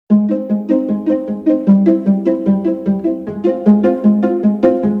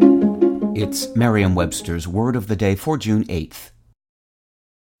It's Merriam-Webster's Word of the Day for June 8th.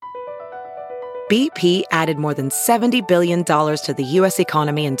 BP added more than $70 billion to the U.S.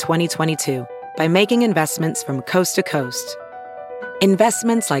 economy in 2022 by making investments from coast to coast.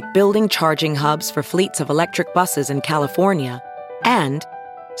 Investments like building charging hubs for fleets of electric buses in California and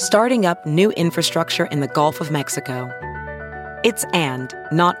starting up new infrastructure in the Gulf of Mexico. It's and,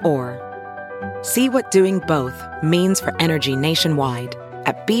 not or. See what doing both means for energy nationwide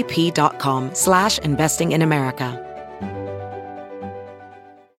at bp.com/investing in America.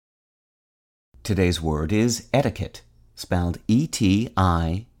 Today's word is etiquette, spelled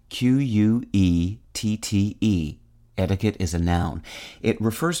E-T-I-Q-U-E-T-T-E. Etiquette is a noun. It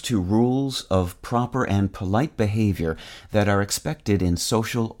refers to rules of proper and polite behavior that are expected in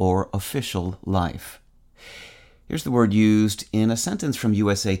social or official life. Here's the word used in a sentence from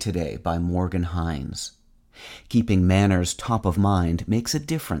USA Today by Morgan Hines. Keeping manners top of mind makes a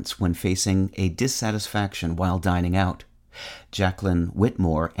difference when facing a dissatisfaction while dining out. Jacqueline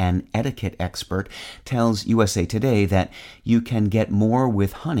Whitmore, an etiquette expert, tells USA Today that you can get more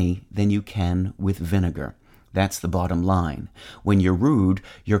with honey than you can with vinegar. That's the bottom line. When you're rude,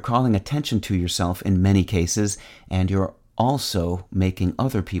 you're calling attention to yourself in many cases, and you're also making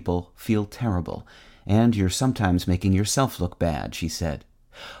other people feel terrible. And you're sometimes making yourself look bad, she said.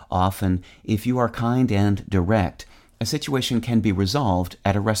 Often, if you are kind and direct, a situation can be resolved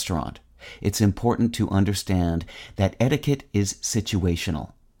at a restaurant. It's important to understand that etiquette is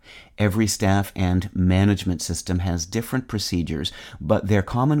situational. Every staff and management system has different procedures, but their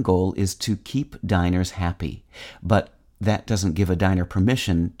common goal is to keep diners happy. But that doesn't give a diner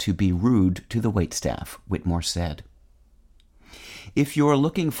permission to be rude to the waitstaff, Whitmore said. If you're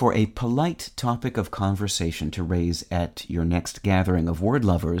looking for a polite topic of conversation to raise at your next gathering of word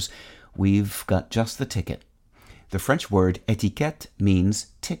lovers, we've got just the ticket. The French word etiquette means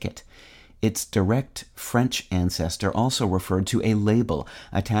ticket. Its direct French ancestor also referred to a label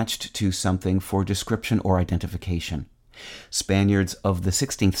attached to something for description or identification. Spaniards of the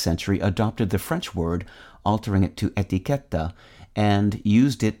 16th century adopted the French word, altering it to etiquette, and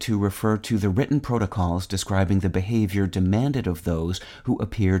used it to refer to the written protocols describing the behavior demanded of those who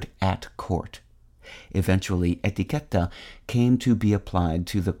appeared at court. Eventually, etiquette came to be applied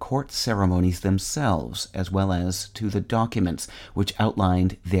to the court ceremonies themselves, as well as to the documents which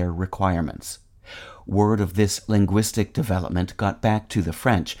outlined their requirements. Word of this linguistic development got back to the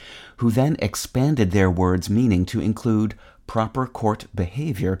French, who then expanded their word's meaning to include proper court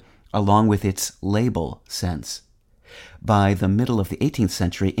behavior along with its label sense. By the middle of the 18th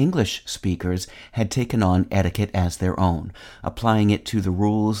century, English speakers had taken on etiquette as their own, applying it to the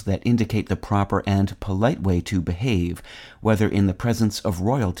rules that indicate the proper and polite way to behave, whether in the presence of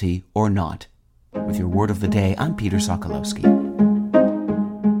royalty or not. With your word of the day, I'm Peter Sokolowski.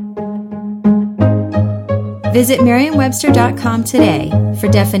 Visit Merriam-Webster.com today for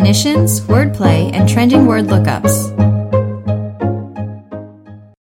definitions, wordplay, and trending word lookups.